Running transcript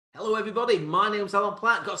Hello everybody, my name's Alan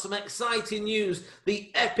Platt. Got some exciting news.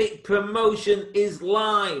 The epic promotion is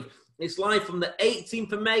live. It's live from the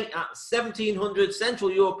 18th of May at 1700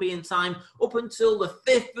 Central European Time up until the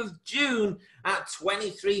 5th of June at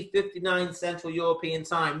 23:59 Central European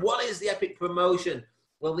Time. What is the epic promotion?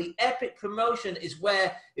 Well, the epic promotion is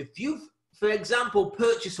where if you, for example,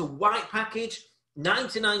 purchase a white package,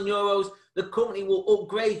 €99, the company will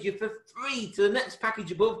upgrade you for free to the next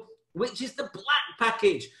package above, which is the black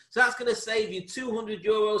package. So that's going to save you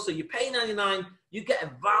 €200. So you pay 99, you get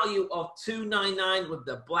a value of $299 with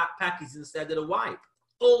the black package instead of the white.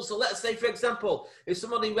 Also, let's say, for example, if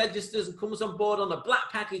somebody registers and comes on board on the black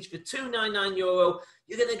package for €299,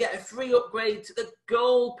 you're going to get a free upgrade to the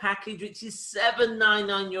gold package, which is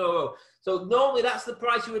 €799. So normally that's the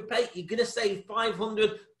price you would pay. You're going to save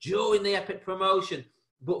 $500 during the epic promotion.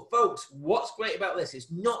 But folks, what's great about this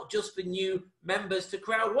is not just for new members to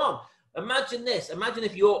Crowd1. Imagine this. Imagine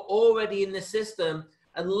if you're already in the system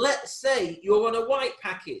and let's say you're on a white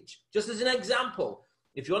package. Just as an example,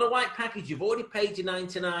 if you're on a white package, you've already paid your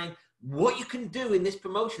 99. What you can do in this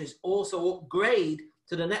promotion is also upgrade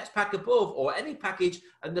to the next pack above or any package,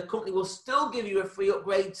 and the company will still give you a free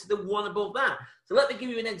upgrade to the one above that. So let me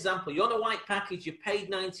give you an example. You're on a white package, you paid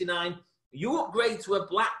 99. You upgrade to a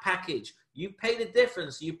black package. You pay the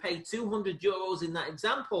difference. You pay €200 in that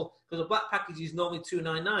example because a black package is normally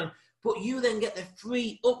 $299. But you then get the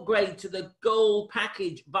free upgrade to the gold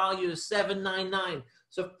package value of $799.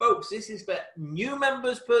 So folks, this is for new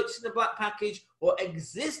members purchasing the black package or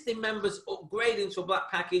existing members upgrading to a black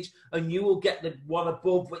package, and you will get the one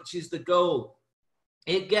above, which is the gold.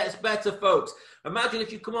 It gets better, folks. Imagine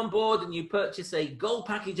if you come on board and you purchase a gold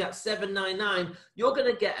package at $799, you're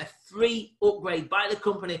going to get a free upgrade by the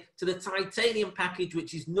company to the titanium package,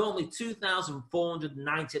 which is normally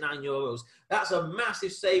 €2,499. That's a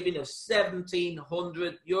massive saving of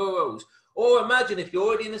 €1,700. Or imagine if you're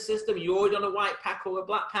already in the system, you're already on a white pack or a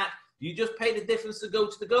black pack, you just pay the difference to go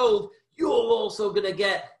to the gold, you're also going to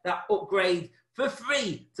get that upgrade for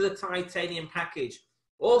free to the titanium package.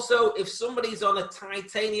 Also, if somebody's on a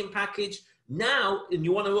titanium package now and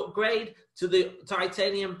you want to upgrade to the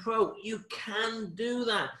titanium pro, you can do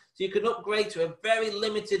that. So you can upgrade to a very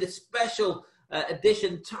limited, special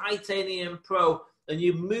edition titanium pro, and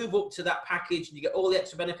you move up to that package and you get all the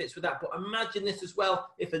extra benefits with that. But imagine this as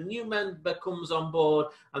well. If a new member comes on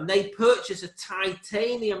board and they purchase a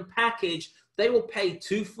titanium package, they will pay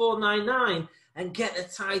 $2,499 and get a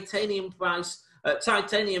titanium price.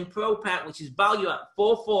 Titanium Pro Pack, which is valued at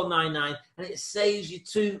 $4,499, and it saves you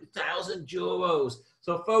 €2,000.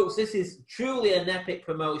 So folks, this is truly an epic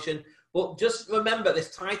promotion. But just remember, this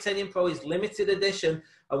Titanium Pro is limited edition,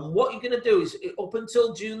 and what you're going to do is up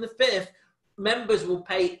until June the 5th, members will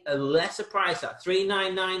pay a lesser price at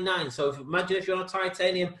 $3,999. So imagine if you're on a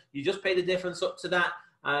titanium, you just pay the difference up to that,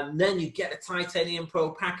 and then you get the Titanium Pro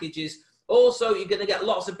packages. Also, you're going to get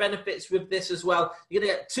lots of benefits with this as well. You're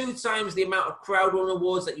going to get 2 times the amount of Crowd1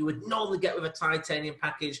 awards that you would normally get with a titanium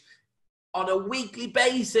package on a weekly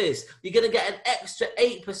basis. You're going to get an extra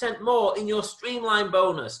 8% more in your Streamline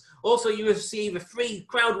bonus. Also, you receive a free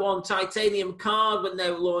Crowd1 titanium card when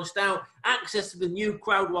they're launched out, access to the new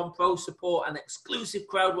Crowd1 Pro support, and exclusive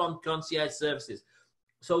Crowd1 concierge services.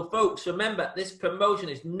 So, folks, remember, this promotion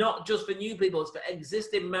is not just for new people, it's for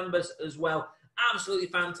existing members as well. Absolutely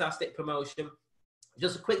fantastic promotion.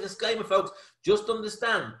 Just a quick disclaimer, folks. Just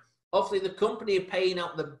understand, obviously the company are paying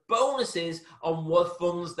out the bonuses on what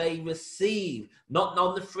funds they receive, not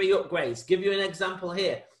on the free upgrades. Give you an example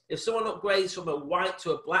here. If someone upgrades from a white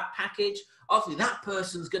to a black package, obviously that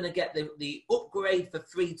person's going to get the upgrade for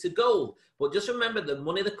free to gold. But just remember, the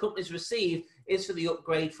money the companies receive is for the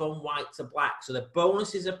upgrade from white to black. So the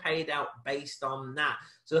bonuses are paid out based on that.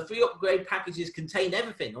 So the free upgrade packages contain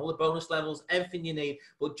everything, all the bonus levels, everything you need.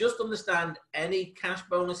 But just understand, any cash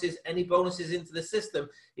bonuses, any bonuses into the system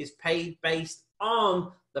is paid based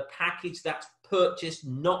on the package that's purchased,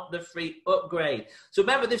 not the free upgrade. So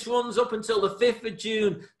remember, this runs up until the 5th of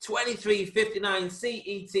June, 23:59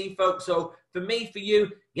 CET, folks. So for me, for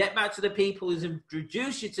you, get back to the people who's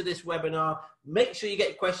introduced you to this webinar. Make sure you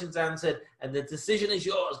get your questions answered, and the decision is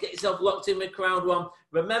yours. Get yourself locked in with Crowd1.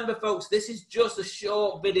 Remember, folks, this is just a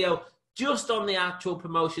short video just on the actual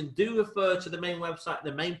promotion. Do refer to the main website,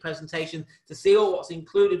 the main presentation, to see all what's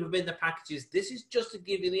included within the packages. This is just to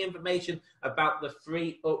give you the information about the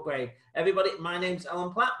free upgrade. Everybody, my name's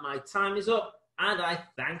Alan Platt. My time is up, and I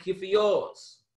thank you for yours.